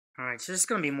All right, so this is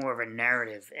going to be more of a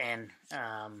narrative, and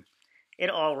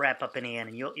it'll all wrap up in the end,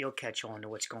 and you'll catch on to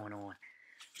what's going on.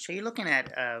 So you're looking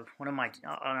at one of my,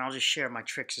 and I'll just share my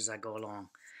tricks as I go along.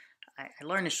 I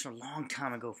learned this a long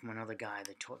time ago from another guy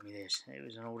that taught me this. It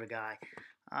was an older guy,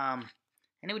 and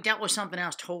it dealt with something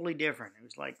else totally different. It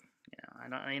was like,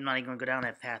 I'm not even going to go down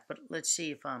that path, but let's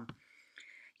see if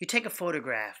you take a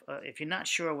photograph. If you're not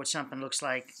sure what something looks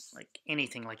like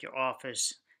anything, like your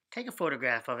office, take a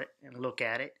photograph of it and look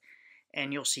at it,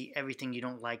 and you'll see everything you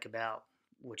don't like about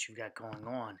what you've got going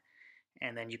on,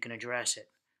 and then you can address it.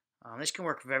 This can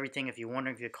work for everything. If you're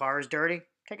wondering if your car is dirty,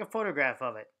 take a photograph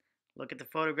of it. Look at the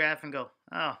photograph and go,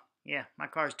 oh, yeah, my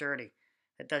car's dirty.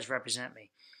 That does represent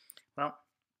me. Well,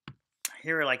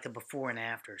 here are like the before and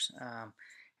afters.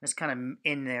 It's kind of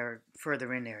in there,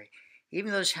 further in there.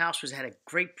 Even though this house had a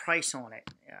great price on it,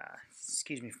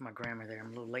 excuse me for my grammar there, I'm a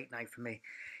little late night for me.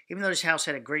 Even though this house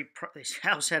had a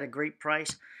great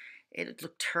price, it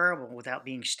looked terrible without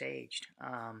being staged.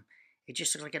 It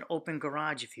just looked like an open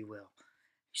garage, if you will.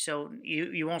 So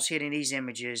you won't see it in these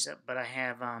images, but I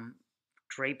have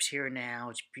drapes here now.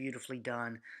 It's beautifully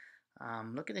done.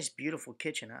 Look at this beautiful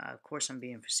kitchen. Of course, I'm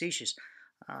being facetious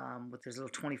with this little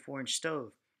 24-inch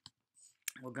stove.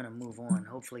 We're going to move on.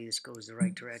 Hopefully this goes the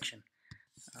right direction.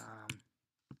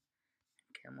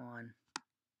 Come on.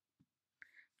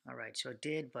 All right, so it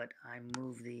did, but I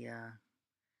moved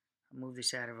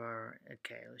this out of our,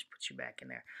 okay, let's put you back in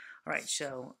there. All right,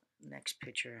 so next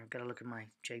picture, I've got to look at my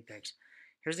JPEGs.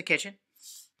 Here's the kitchen.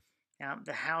 Now,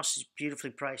 the house is beautifully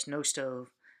priced, no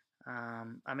stove.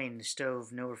 The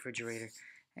stove, no refrigerator.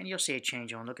 And you'll see a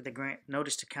change on. Look at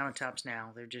notice the countertops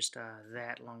now. They're just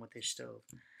that along with this stove.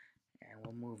 And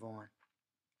we'll move on.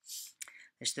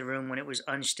 This is the room when it was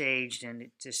unstaged,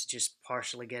 and it's just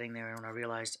partially getting there. And when I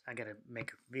realized I got to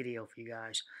make a video for you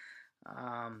guys.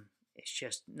 It's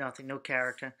just nothing, no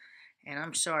character. And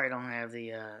I'm sorry I don't have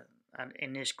the,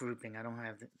 in this grouping, I don't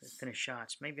have the finished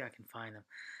shots. Maybe I can find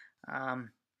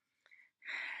them.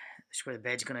 This is where the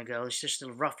bed's going to go. It's just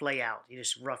a rough layout. You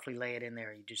just roughly lay it in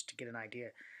there just to get an idea.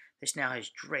 This now has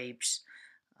drapes.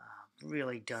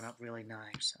 Really done up really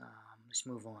nice. Let's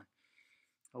move on.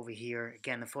 Over here,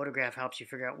 again, the photograph helps you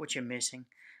figure out what you're missing.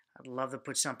 I'd love to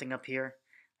put something up here.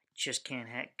 Just can't,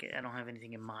 I don't have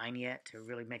anything in mind yet to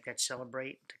really make that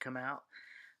celebrate to come out.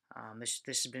 This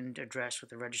has been addressed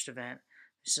with the registered event.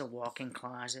 This is a walk-in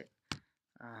closet.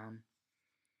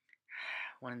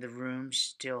 One of the rooms,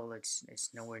 still it's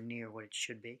nowhere near what it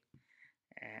should be.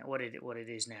 What it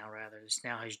is now, rather. This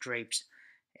now has drapes.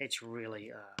 It's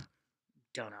really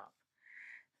done up.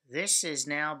 This has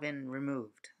now been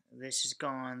removed. This is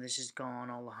gone. This is gone.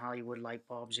 All the Hollywood light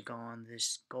bulbs are gone.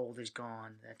 This gold is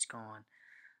gone. That's gone.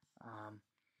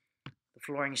 The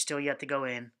flooring is still yet to go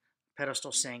in.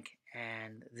 Pedestal sink.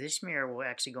 And this mirror will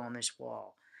actually go on this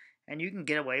wall. And you can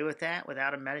get away with that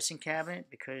without a medicine cabinet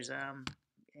because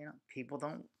people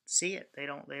don't see it. They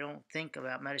don't think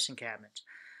about medicine cabinets.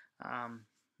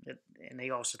 And they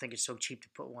also think it's so cheap to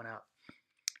put one up.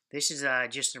 This is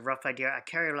just a rough idea. I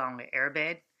carry along an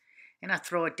airbed, and I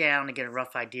throw it down to get a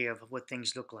rough idea of what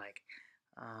things look like.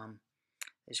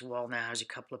 This wall now has a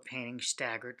couple of paintings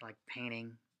staggered, like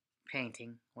painting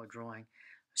or drawing.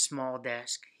 A small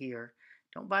desk here.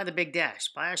 Don't buy the big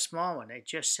desk. Buy a small one. It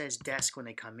just says desk when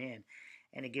they come in.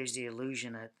 And it gives the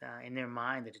illusion that, in their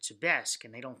mind that it's a desk,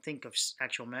 and they don't think of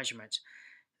actual measurements.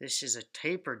 This is a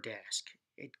tapered desk.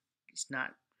 It's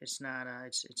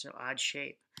an odd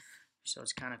shape. So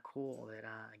it's kind of cool that,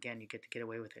 again, you get to get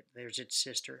away with it. There's its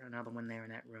sister, another one there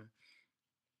in that room.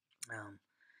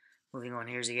 Moving on,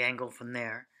 here's the angle from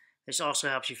there. This also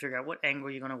helps you figure out what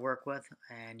angle you're going to work with,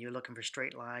 and you're looking for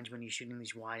straight lines when you're shooting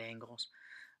these wide angles.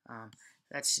 I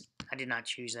did not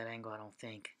choose that angle, I don't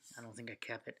think. I don't think I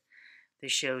kept it.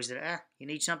 This shows that you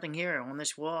need something here on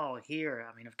this wall here.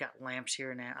 I mean, I've got lamps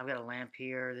here now. I've got a lamp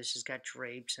here. This has got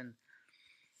drapes and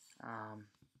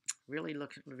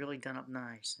really done up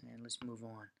nice. And let's move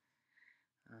on.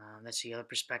 That's the other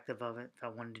perspective of it. If I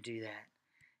wanted to do that,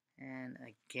 and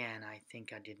again, I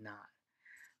think I did not.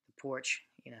 The porch,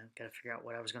 got to figure out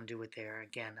what I was going to do with there.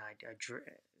 Again,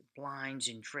 blinds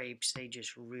and drapes. They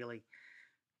just really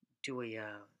do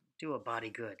a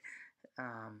body good.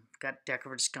 Got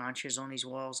decorative sconces on these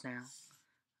walls now.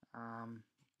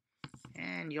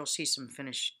 And you'll see some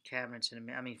finished cabinets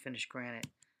finished granite.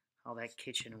 How that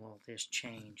kitchen will just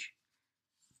change.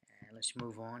 And let's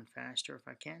move on faster if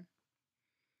I can.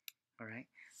 Alright.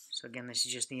 So again, this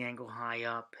is just the angle high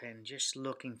up and just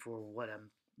looking for what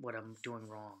I'm doing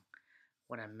wrong,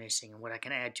 what I'm missing, and what I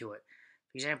can add to it.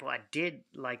 For example, I did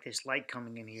like this light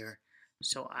coming in here,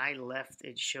 so I left,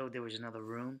 it showed there was another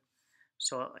room.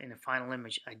 So in the final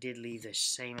image, I did leave the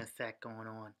same effect going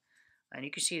on. And you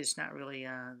can see it's not really,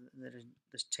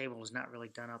 this table is not really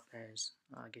done up as,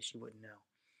 I guess you wouldn't know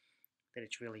that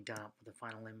it's really done up with the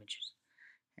final images.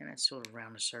 And that's sort of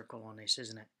around the circle on this,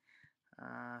 isn't it?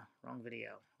 Wrong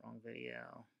video, wrong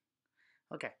video.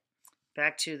 Okay,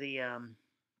 back to the,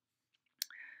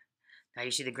 now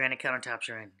you see the granite countertops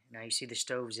are in. Now you see the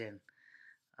stoves in.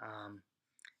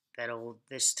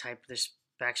 This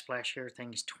backsplash here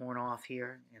thing is torn off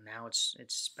here, and now it's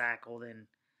spackled in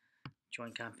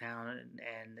joint compound,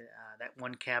 and that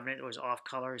one cabinet that was off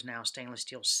color is now stainless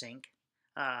steel sink.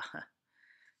 Yeah,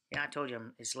 I told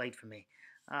you it's late for me.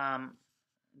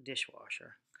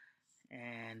 Dishwasher,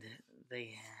 and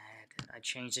I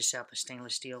changed this out to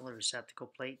stainless steel, the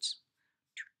receptacle plates.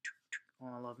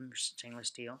 All of them are stainless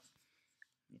steel.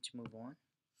 Let's move on.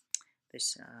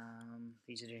 These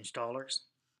are the installers.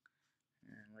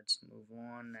 And let's move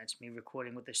on. That's me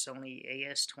recording with the Sony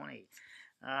AS20.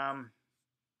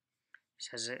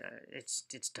 Says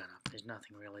it's done up. There's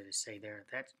nothing really to say there.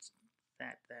 That.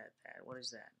 What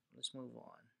is that? Let's move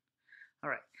on. All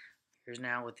right. Here's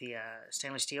now with the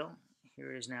stainless steel.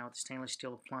 Here it is now with the stainless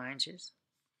steel appliances.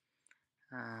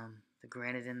 The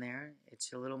granite in there.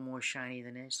 It's a little more shiny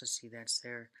than this. Let's see. That's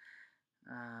there.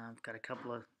 I've got a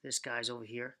couple of this guy's over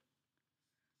here.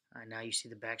 Now you see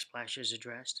the backsplashes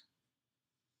addressed.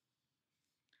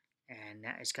 And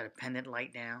now it's got a pendant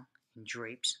light now in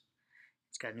drapes.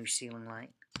 It's got a new ceiling light.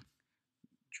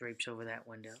 Drapes over that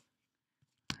window.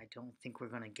 I don't think we're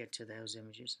going to get to those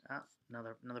images. Oh,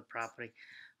 another property.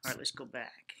 All right, let's go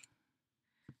back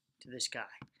to this guy.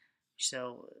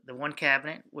 So the one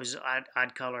cabinet was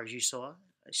odd color, as you saw.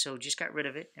 So just got rid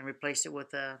of it and replaced it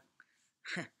with a,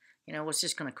 you know, what's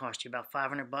this going to cost you? About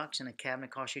 $500, and a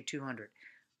cabinet costs you $200.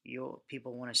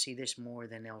 People want to see this more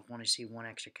than they'll want to see one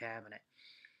extra cabinet.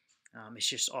 It's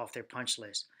just off their punch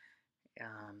list.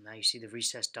 Now you see the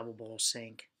recessed double bowl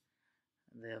sink,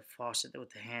 the faucet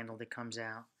with the handle that comes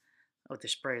out, with the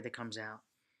sprayer that comes out.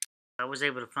 I was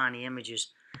able to find the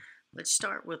images. Let's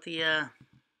start with the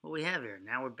what we have here.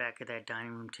 Now we're back at that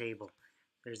dining room table.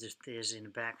 There's in the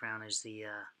background is the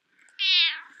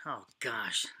oh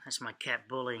gosh, that's my cat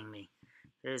bullying me.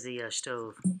 There's the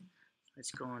stove.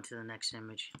 Let's go on to the next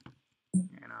image.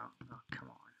 And oh come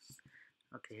on.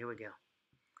 Okay, here we go.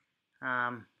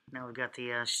 Now we've got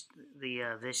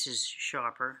this is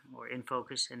sharper or in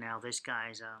focus, and now this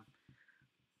guy's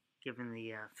giving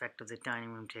the effect of the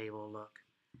dining room table look.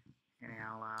 And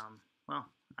now, well,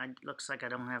 it looks like I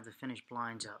don't have the finished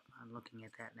blinds up. I'm looking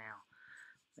at that now.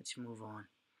 Let's move on.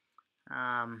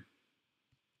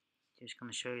 Just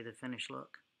going to show you the finished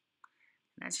look.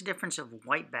 And that's the difference of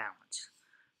white balance.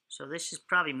 So this is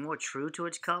probably more true to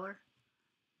its color,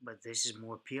 but this is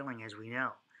more appealing, as we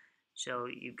know. So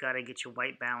you've got to get your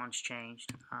white balance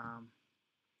changed.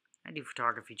 I do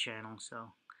photography channels,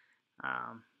 so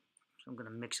I'm going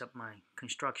to mix up my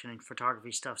construction and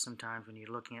photography stuff sometimes when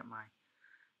you're looking at my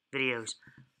videos.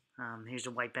 Here's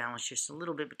the white balance, just a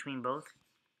little bit between both.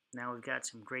 Now we've got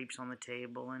some grapes on the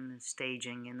table and the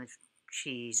staging and the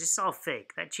cheese. It's all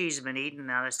fake. That cheese has been eaten.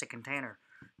 Now that's the container.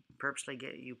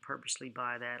 You purposely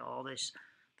buy that. All this.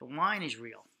 The wine is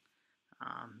real.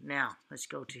 Now, let's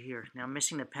go to here. Now,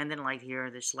 missing the pendant light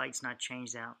here. This light's not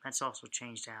changed out. That's also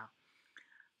changed out.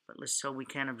 But so we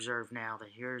can observe now that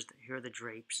here are the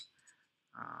drapes.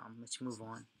 Let's move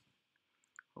on.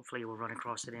 Hopefully, we'll run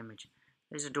across that image.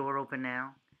 There's a door open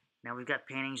now. Now we've got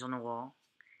paintings on the wall,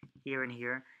 here and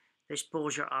here. This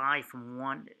pulls your eye from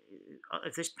one.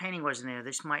 If this painting wasn't there,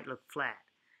 this might look flat.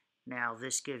 Now,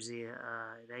 this gives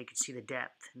now you can see the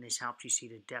depth, and this helps you see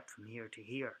the depth from here to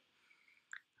here.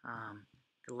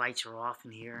 The lights are off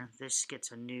in here. This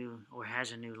gets a new, or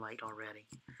has a new light already.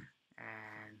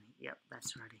 And, yep,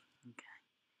 that's ready. Okay.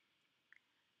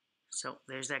 So,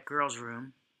 there's that girl's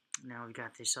room. Now we've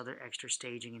got this other extra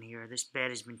staging in here. This bed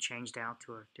has been changed out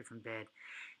to a different bed.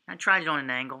 I tried it on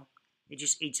an angle. It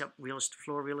just eats up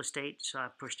floor real estate, so I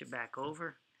pushed it back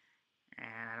over.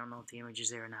 And I don't know if the image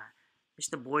is there or not. This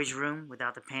is the boys' room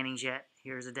without the paintings yet.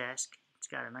 Here's the desk. It's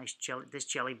got a nice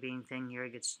jelly bean thing here.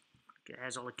 It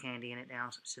has all the candy in it now,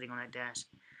 sitting on that desk.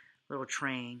 Little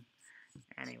train.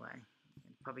 Anyway,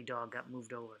 the puppy dog got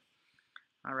moved over.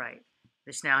 All right.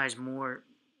 This now has more,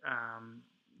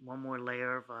 one more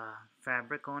layer of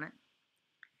fabric on it.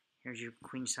 Here's your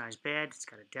queen-size bed. It's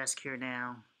got a desk here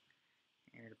now.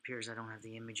 And it appears I don't have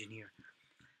the image in here.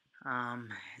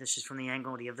 This is from the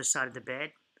angle on the other side of the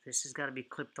bed. This has got to be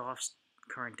clipped off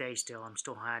current day still. I'm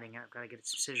still hiding it. I've got to get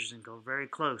some scissors and go very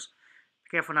close.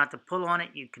 Be careful not to pull on it.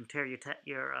 You can tear you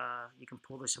can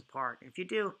pull this apart. If you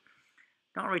do,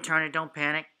 don't return it. Don't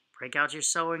panic. break out your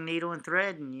sewing needle and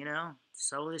thread and,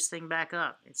 sew this thing back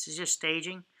up. It's just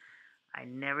staging. I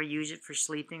never use it for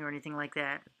sleeping or anything like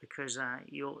that because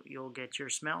you'll get your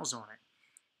smells on it.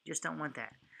 You just don't want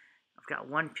that. I've got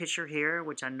one picture here,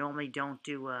 which I normally don't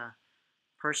do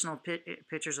personal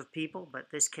pictures of people,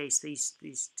 but this case, these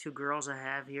two girls I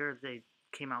have here, they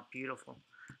came out beautiful.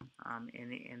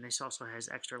 And this also has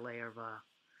extra layer of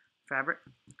fabric.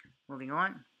 Moving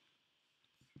on.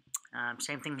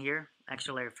 Same thing here,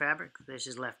 extra layer of fabric. This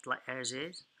is left as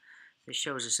is. This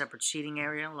shows a separate seating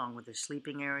area along with the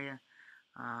sleeping area.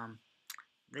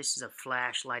 This is a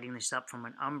flash lighting this up from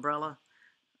an umbrella.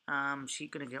 So you're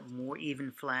going to get more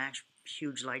even flash,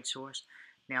 huge light source.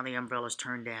 Now the umbrella's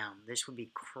turned down. This would be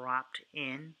cropped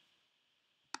in,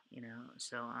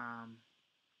 so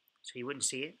you wouldn't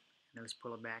see it. Now let's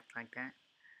pull it back like that.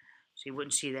 So you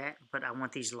wouldn't see that, but I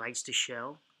want these lights to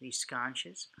show, these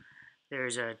sconces.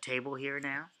 There's a table here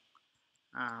now.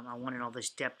 I wanted all this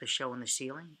depth to show in the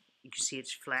ceiling. You can see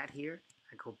it's flat here.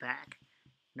 I go back.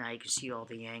 Now you can see all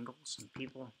the angles.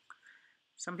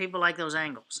 Some people like those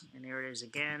angles. And there it is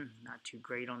again. Not too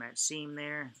great on that seam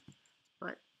there,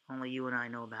 but only you and I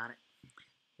know about it.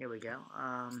 Here we go.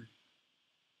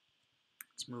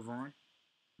 Let's move on.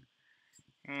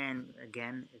 And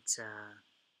again, it's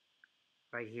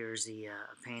right here is the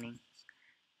painting.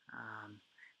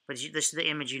 But this is the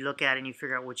image you look at and you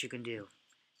figure out what you can do.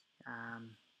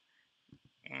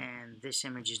 And this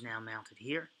image is now mounted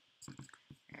here.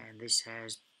 And this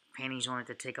has paintings on it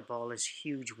that take up all this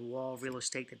huge wall real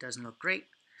estate that doesn't look great.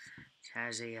 It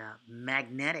has a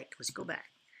magnetic, let's go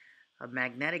back, a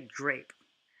magnetic drape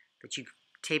that you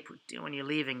tape when you're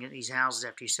leaving these houses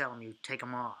after you sell them. You take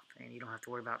them off and you don't have to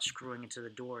worry about screwing into the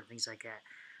door and things like that.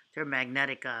 They're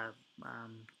magnetic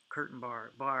curtain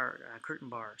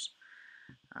bars.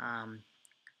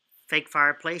 Fake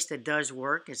fireplace that does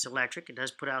work. It's electric. It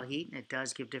does put out heat and it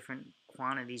does give different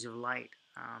quantities of light,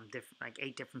 like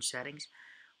 8 different settings,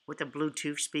 with a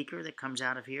Bluetooth speaker that comes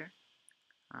out of here,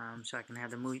 so I can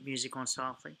have the music on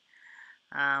softly.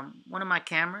 One of my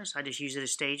cameras, I just use it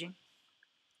as staging.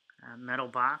 Metal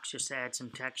box, just to add some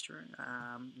texture.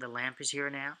 The lamp is here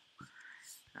now.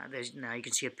 Now you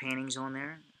can see paintings on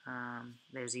there.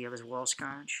 There's the other wall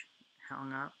sconce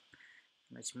hung up.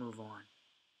 Let's move on.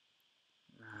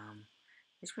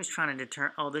 This was trying to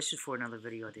determine. Oh, this is for another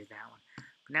video. I did that one.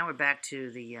 But now we're back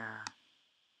to the.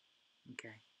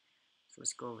 Okay, so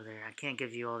let's go over there. I can't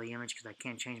give you all the image because I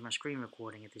can't change my screen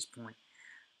recording at this point.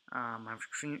 My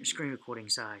screen recording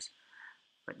size.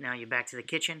 But now you're back to the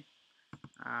kitchen.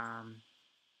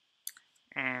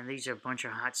 And these are a bunch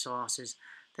of hot sauces.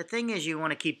 The thing is, you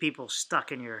want to keep people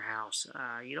stuck in your house.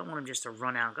 You don't want them just to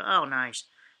run out and go, oh, nice.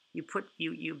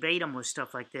 You bait them with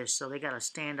stuff like this, so they got to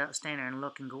stand there and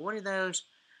look and go, what are those?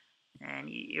 And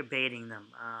you're baiting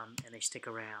them, and they stick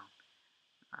around.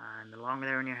 And the longer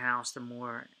they're in your house, the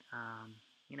more,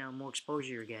 more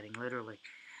exposure you're getting, literally.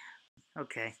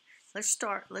 Okay, let's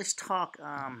talk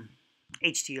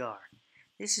HDR.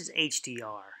 This is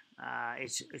HDR.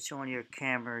 It's on your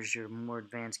cameras, your more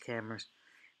advanced cameras,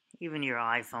 even your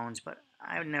iPhones, but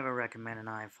I would never recommend an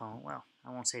iPhone. Well,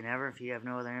 I won't say never. If you have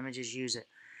no other images, use it.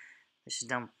 This is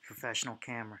done with a professional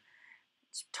camera.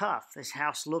 It's tough. This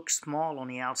house looks small on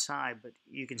the outside, but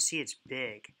you can see it's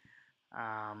big.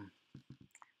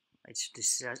 It's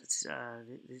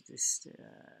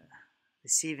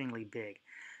deceivingly big.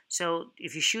 So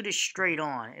if you shoot it straight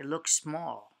on, it looks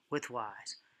small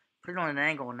widthwise. Put it on an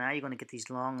angle, now you're going to get these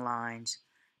long lines,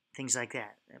 things like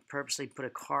that. I purposely put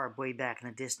a car way back in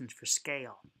the distance for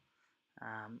scale.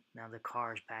 Now the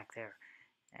car is back there.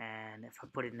 And if I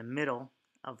put it in the middle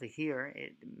of here,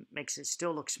 it makes it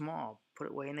still look small. Put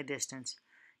it way in the distance,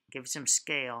 give it some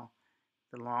scale.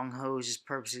 The long hose is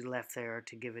purposely left there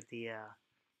to give it the,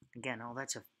 again, oh,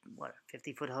 that's a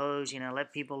 50-foot hose.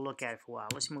 Let people look at it for a while.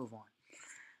 Let's move on.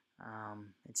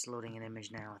 It's loading an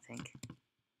image now, I think.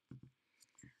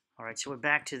 Alright, so we're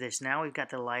back to this. Now we've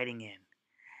got the lighting in.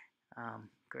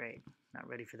 Great. Not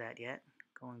ready for that yet.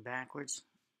 Going backwards.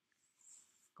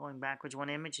 One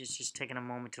image. It's just taking a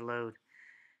moment to load.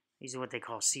 These are what they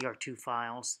call CR2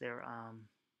 files. They're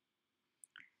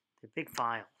big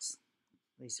files.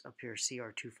 These up here are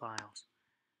CR2 files.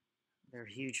 They're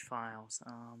huge files.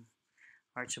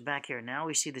 Alright, so back here. Now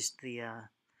we see this the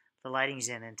lighting's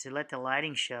in. And to let the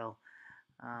lighting show,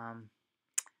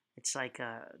 it's like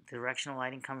directional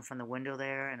lighting coming from the window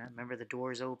there, and I remember the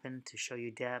door's open to show you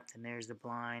depth, and there's the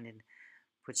blind, and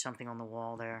put something on the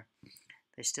wall there.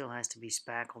 This still has to be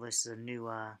spackled. This is a new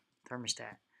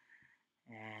thermostat,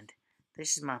 and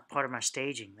this is part of my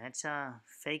staging. That's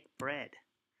fake bread.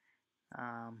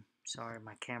 Sorry,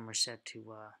 my camera's set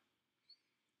to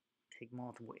take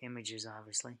multiple images,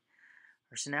 obviously.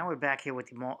 So now we're back here with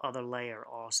the other layer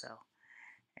also.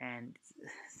 And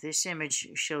this image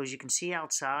shows you can see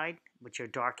outside, but you're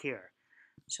dark here.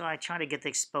 So I try to get the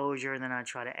exposure, and then I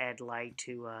try to add light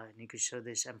to, and you can show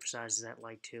this emphasizes that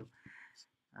light too.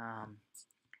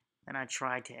 Then I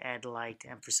try to add light to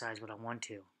emphasize what I want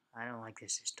to. I don't like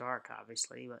this as dark,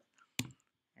 obviously, but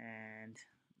and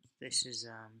this is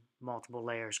multiple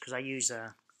layers because I use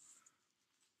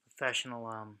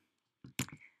professional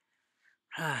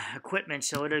equipment,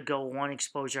 so it'll go one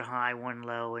exposure high, one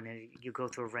low, and you go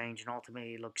through a range, and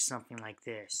ultimately it looks something like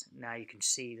this. Now you can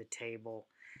see the table.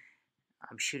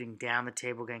 I'm shooting down the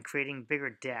table again, creating bigger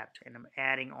depth, and I'm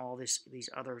adding all these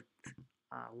other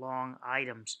long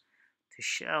items to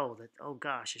show that, oh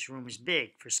gosh, this room is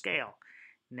big for scale.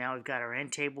 Now we've got our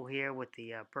end table here with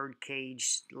the bird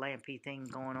cage lampy thing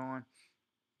going on.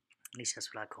 At least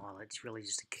that's what I call it. It's really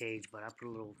just a cage, but I put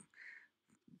a little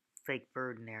fake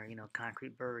bird in there,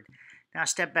 concrete bird. Now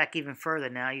step back even further.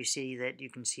 Now you see that you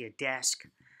can see a desk,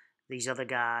 these other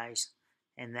guys,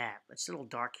 and that. It's a little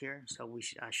dark here, so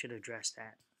I should address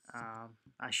that.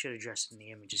 I should address it in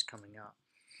the images coming up.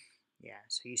 Yeah,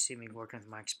 so you see me working with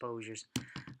my exposures.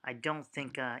 I don't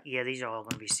think, yeah, these are all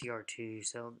going to be CR2,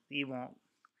 so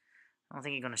I don't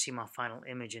think you're going to see my final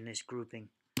image in this grouping.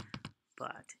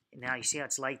 But now you see how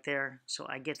it's light there, so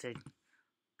I get to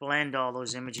blend all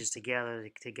those images together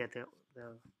to get the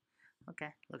okay,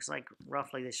 looks like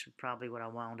roughly this is probably what I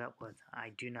wound up with.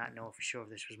 I do not know for sure if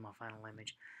this was my final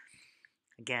image.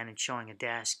 Again, it's showing a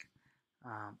desk.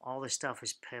 All this stuff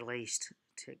is placed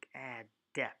to add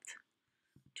depth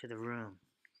to the room.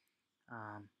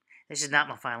 This is not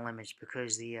my final image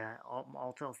because the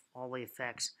all the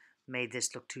effects made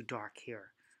this look too dark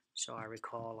here. So I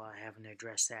recall having to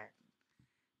address that.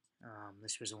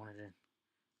 This was one of the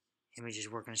images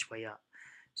working its way up.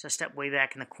 So I step way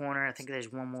back in the corner. I think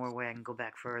there's one more way I can go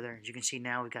back further. As you can see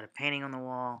now, we've got a painting on the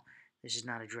wall. This is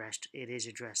not addressed. It is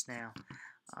addressed now.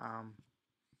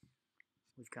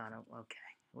 We've got okay.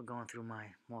 We're going through my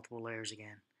multiple layers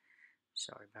again.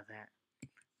 Sorry about that.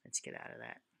 Let's get out of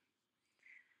that.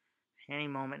 Any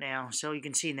moment now. So you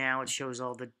can see now it shows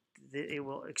all it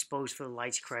will expose for the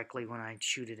lights correctly when I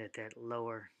shoot it at that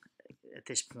lower, at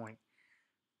this point.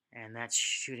 And that's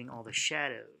shooting all the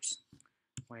shadows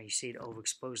when you see it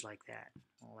overexposed like that.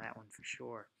 Well, that one for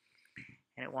sure.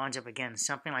 And it winds up again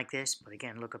something like this, but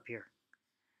again, look up here.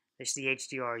 This is the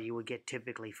HDR you would get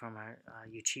typically from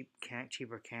your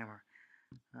cheaper camera.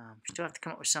 Still have to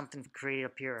come up with something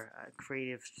creative up here.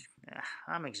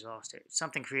 I'm exhausted.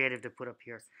 Something creative to put up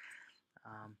here.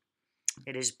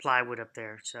 It is plywood up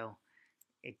there, so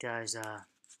it does.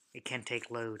 It can take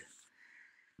load.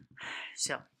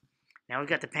 So now we've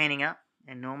got the painting up,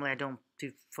 and normally I don't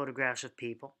do photographs of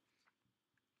people.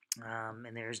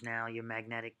 And there's now your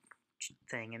magnetic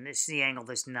thing, and this is the angle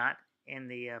that's not in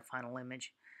the final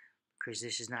image because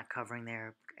this is not covering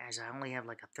there. As I only have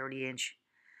like a 30-inch.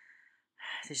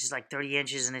 This is like 30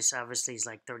 inches, and this obviously is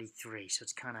like 33, so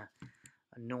it's kind of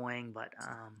annoying, but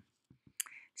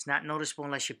it's not noticeable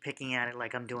unless you're picking at it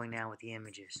like I'm doing now with the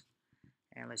images.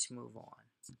 And let's move on.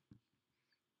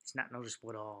 It's not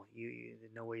noticeable at all. You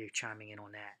know where you're chiming in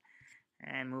on that.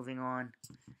 And moving on,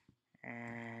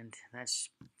 and that's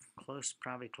close,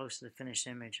 probably close to the finished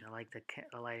image. I like the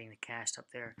lighting, the cast up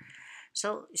there.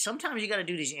 So sometimes you got to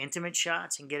do these intimate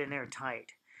shots and get in there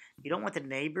tight. You don't want the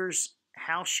neighbor's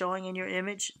house showing in your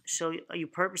image, so you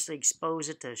purposely expose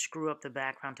it to screw up the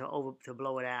background to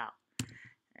blow it out.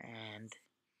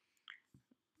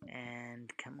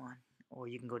 And come on, or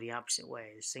you can go the opposite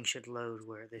way. This thing should load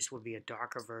where this would be a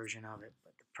darker version of it,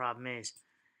 but the problem is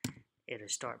it'll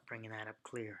start bringing that up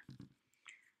clear.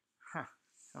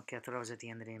 Okay, I thought I was at the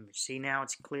end of the image. See, now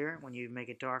it's clear when you make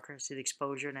it darker. See the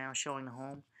exposure now showing the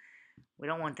home? We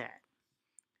don't want that.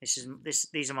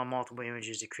 These are my multiple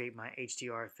images to create my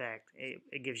HDR effect.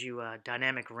 It gives you a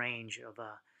dynamic range of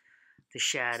the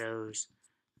shadows,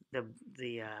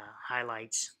 the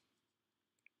highlights,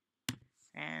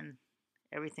 and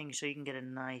everything, so you can get a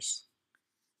nice,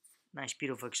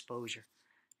 beautiful exposure.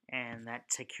 And that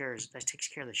takes care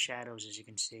of the shadows, as you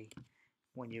can see,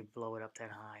 when you blow it up that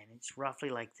high. And it's roughly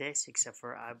like this, except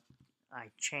for I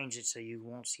changed it so you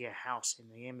won't see a house in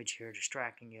the image here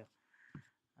distracting you.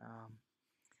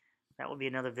 That will be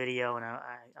another video, and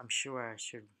I'm sure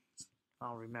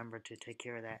I'll remember to take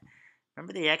care of that.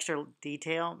 Remember the extra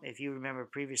detail? If you remember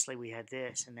previously we had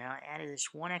this, and now I added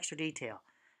this one extra detail.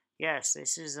 Yes,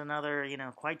 this is another,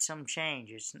 quite some change.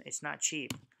 It's not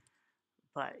cheap.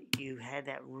 But you had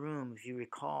that room, if you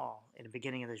recall, in the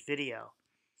beginning of this video.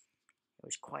 It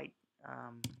was quite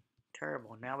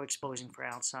terrible. Now we're exposing for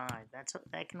outside.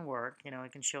 That can work. You know,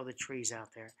 it can show the trees out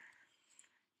there.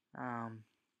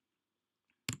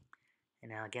 And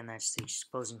now again, that's the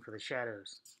exposing for the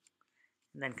shadows.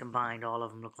 And then combined, all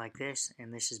of them look like this,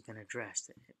 and this has been addressed.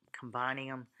 Combining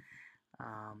them,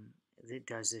 it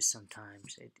does this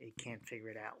sometimes. It can't figure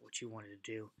it out what you wanted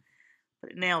to do,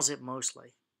 but it nails it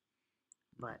mostly,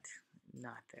 but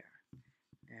not there.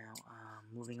 Now,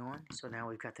 moving on. So now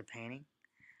we've got the painting.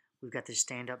 We've got the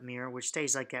stand-up mirror, which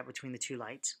stays like that between the two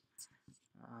lights.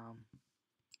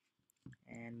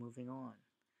 And moving on.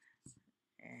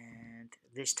 And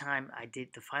this time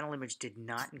the final image did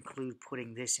not include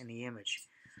putting this in the image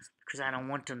because I don't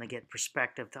want them to get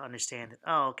perspective to understand that,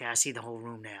 oh, okay, I see the whole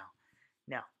room now.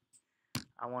 No.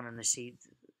 I want them to see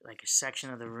like a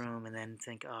section of the room and then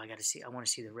think, oh, I want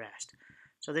to see the rest.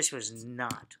 So this was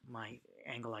not my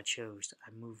angle I chose.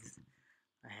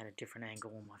 I had a different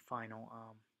angle on my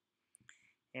final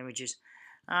images.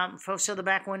 So the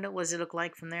back window, what does it look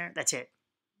like from there? That's it.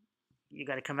 You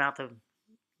got to come out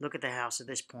look at the house at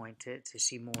this point to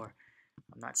see more.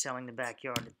 I'm not selling the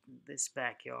backyard, this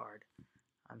backyard.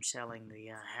 I'm selling the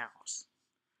house.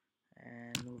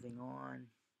 And moving on.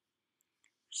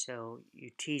 So you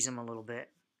tease them a little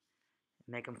bit,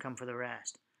 make them come for the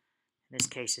rest. In this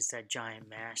case, it's that giant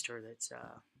master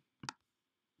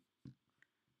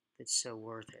that's so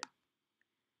worth it.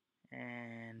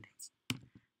 And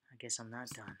I guess I'm not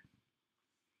done.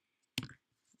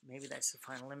 Maybe that's the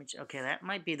final image. Okay, that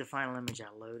might be the final image I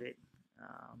loaded.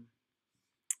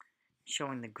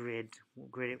 Showing the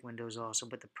gridded windows also,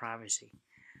 but the privacy.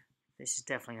 This is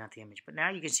definitely not the image. But now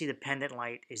you can see the pendant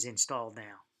light is installed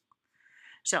now.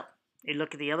 So, you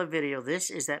look at the other video.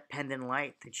 This is that pendant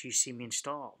light that you see me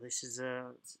install. This is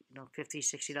a $50,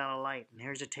 $60 light. And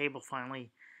here's the table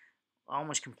finally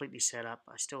almost completely set up.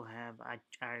 I still have,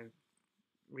 I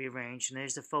rearranged. And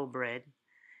there's the faux bread.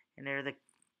 And there are the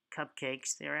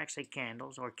cupcakes. They're actually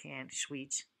candles or canned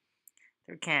sweets.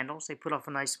 They're candles. They put off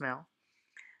a nice smell.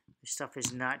 This stuff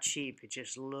is not cheap. It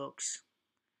just looks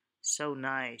so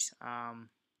nice.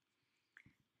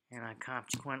 And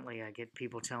consequently, I get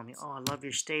people telling me, "Oh, I love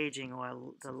your staging," or "I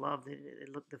love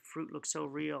the fruit looks so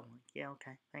real." I'm like, yeah,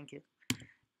 okay, thank you.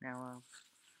 Now,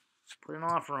 put an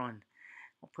offer on.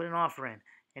 I'll put an offer in.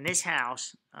 In this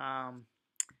house,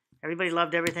 everybody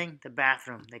loved everything. The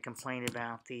bathroom, they complained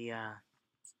about the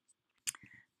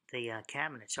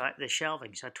cabinet, so the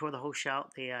shelving. So I tore the whole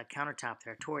the countertop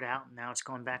there. I tore it out, and now it's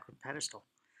going back with pedestal,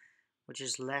 which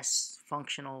is less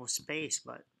functional space,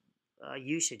 but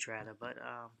usage rather, but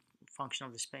function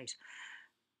of the space.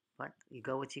 But you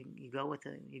go with your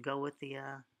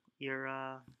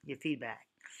feedback.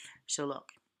 So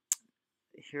look,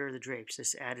 here are the drapes.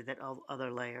 This added that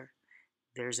other layer.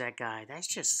 There's that guy. That's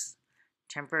just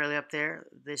temporarily up there.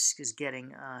 This is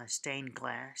getting stained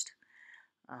glassed.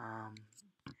 Now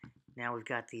we've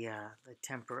got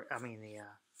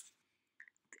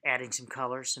adding some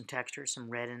colors, some texture, some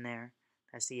red in there.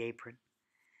 That's the apron.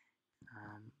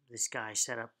 This guy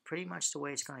set up pretty much the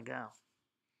way it's going to go.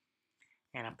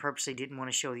 And I purposely didn't want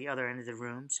to show the other end of the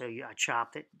room, so I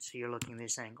chopped it, so you're looking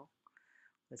this angle.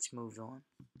 Let's move on.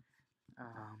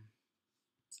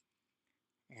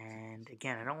 And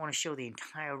again, I don't want to show the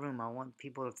entire room. I want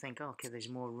people to think, oh, okay, there's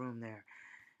more room there.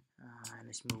 And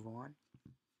let's move on.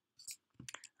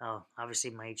 Oh,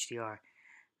 obviously my HDR.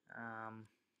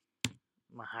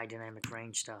 My high dynamic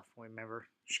range stuff. Remember,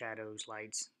 shadows,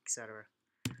 lights, etc.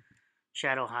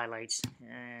 Shadow highlights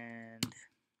and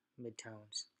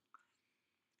midtones.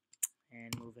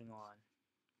 And moving on.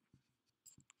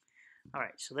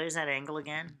 Alright, so there's that angle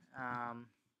again.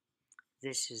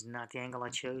 This is not the angle I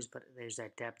chose, but there's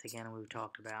that depth again we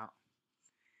talked about.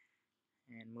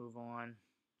 And move on.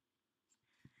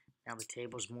 Now the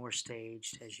table's more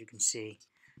staged, as you can see.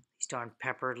 These darn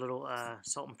little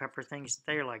salt and pepper things,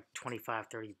 they're like $25,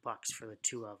 $30 for the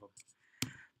two of them.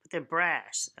 But they're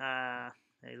brass.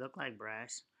 They look like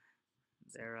brass.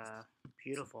 They're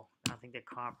beautiful. I think they're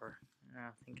copper.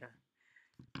 It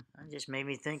just made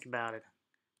me think about it.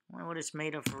 I wonder what it's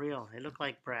made of for real. They look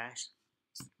like brass.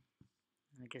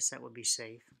 I guess that would be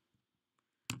safe.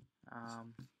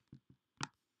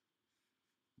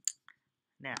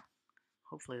 Now,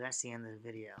 hopefully that's the end of the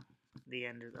video.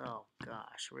 Oh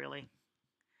gosh, really?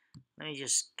 Let me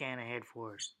just scan ahead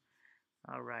for us.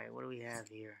 Alright, what do we have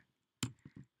here?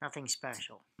 Nothing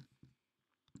special.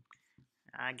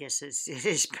 I guess it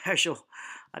is special.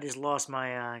 I just lost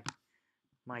my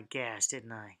my gas,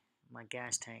 didn't I? My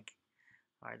gas tank.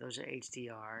 Alright, those are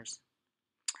HDRs.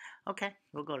 Okay,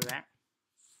 we'll go to that.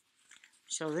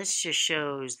 So this just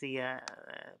shows the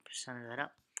center that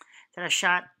up. That I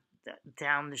shot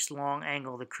down this long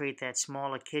angle to create that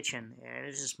smaller kitchen. It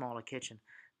is a smaller kitchen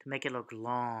to make it look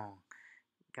long.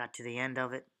 Got to the end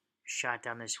of it, shot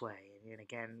down this way, and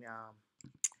again,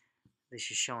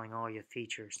 this is showing all your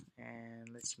features. And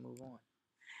let's move on.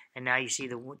 And now you see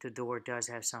the door does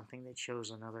have something that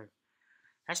shows another.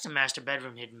 That's the master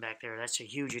bedroom hidden back there. That's a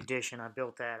huge addition. I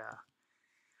built that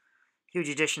huge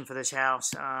addition for this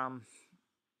house. And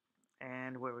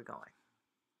where are we going?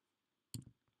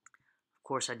 Of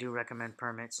course, I do recommend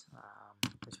permits.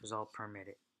 This was all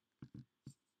permitted.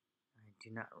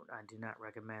 I do not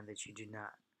recommend that you do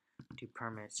not do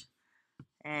permits.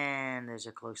 And there's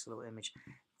a close little image.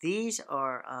 These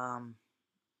are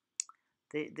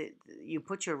you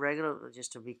put your regular,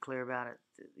 just to be clear about it,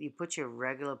 you put your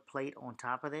regular plate on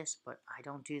top of this, but I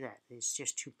don't do that. It's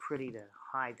just too pretty to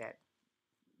hide that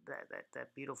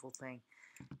beautiful thing.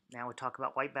 Now we talk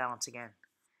about white balance again.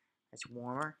 That's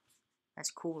warmer.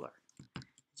 That's cooler.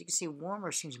 As you can see,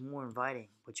 warmer seems more inviting,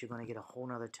 but you're going to get a whole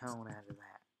nother tone out of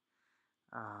that.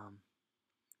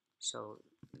 So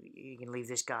you can leave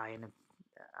this guy in.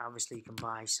 Obviously, you can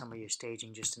buy some of your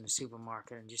staging just in the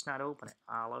supermarket and just not open it.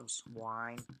 Olives,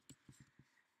 wine.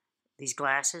 These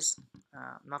glasses,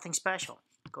 nothing special.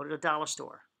 Go to the dollar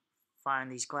store.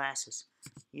 Find these glasses.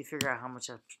 You figure out how much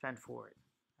I've spent for it.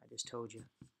 I just told you.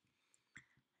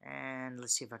 And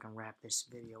let's see if I can wrap this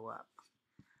video up.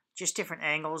 Just different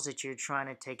angles that you're trying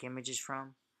to take images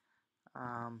from.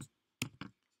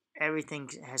 Everything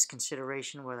has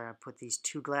consideration, whether I put these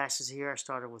two glasses here. I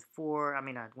started with 4. I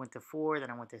went to 4,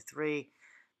 then I went to 3,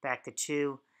 back to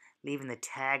 2. Leaving the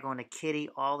tag on the kitty,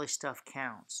 all this stuff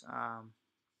counts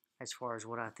as far as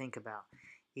what I think about.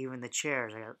 Even the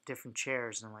chairs, I got different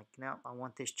chairs, and I'm like, no, I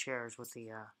want this chairs with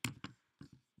the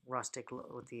rustic,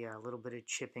 with the little bit of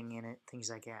chipping in it,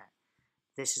 things like that.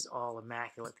 This is all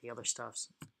immaculate. The other stuff's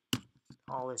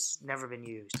all this never been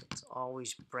used. It's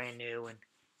always brand new and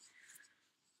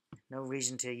no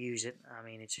reason to use it. I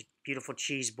mean, it's a beautiful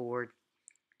cheese board.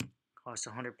 Costs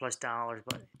 $100+,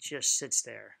 but it just sits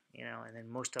there, you know, and then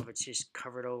most of it's just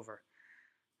covered over.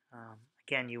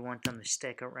 Again, you want them to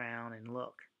stick around and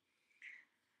look.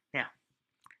 Now,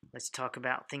 let's talk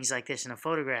about things like this in a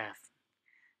photograph.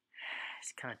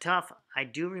 It's kind of tough. I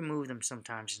do remove them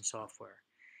sometimes in software.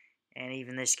 And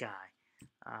even this guy.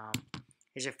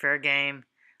 Is it fair game?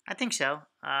 I think so.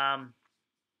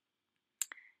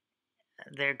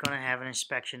 They're going to have an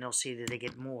inspection. They'll see that they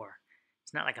get more.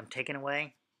 It's not like I'm taking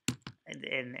away and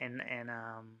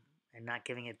not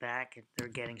giving it back. They're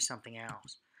getting something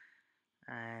else.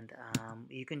 And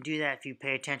you can do that if you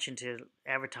pay attention to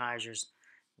advertisers.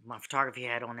 My photography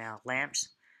hat on now. Lamps.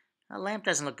 A lamp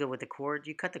doesn't look good with the cord.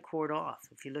 You cut the cord off.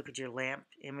 If you look at your lamp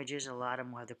images, a lot of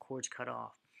them have the cords cut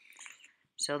off.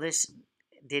 So this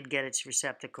did get its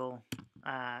receptacle,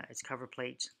 its cover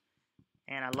plates.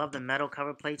 And I love the metal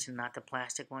cover plates and not the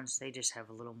plastic ones. They just have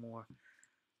a little more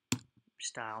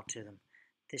style to them.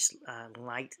 This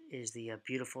light is the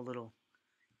beautiful little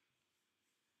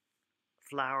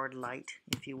flowered light,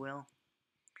 if you will.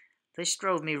 This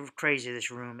drove me crazy,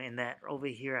 this room, in that over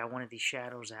here I wanted these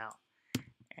shadows out.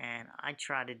 And I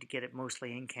tried to get it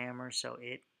mostly in camera, so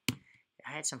I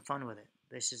had some fun with it.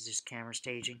 This is just camera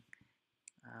staging.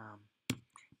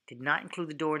 Did not include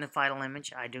the door in the final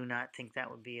image. I do not think that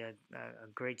would be a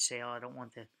great sale. I don't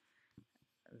want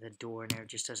the door in there. It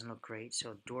just doesn't look great. So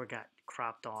the door got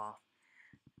cropped off.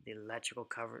 The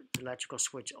electrical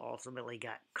switch ultimately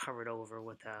got covered over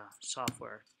with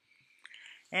software.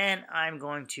 And I'm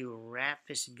going to wrap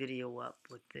this video up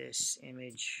with this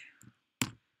image.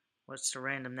 What's the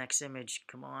random next image?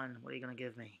 Come on, what are you going to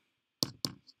give me?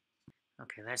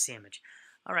 Okay, that's the image.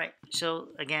 All right, so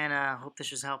again, I hope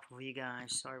this was helpful for you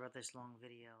guys. Sorry about this long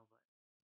video.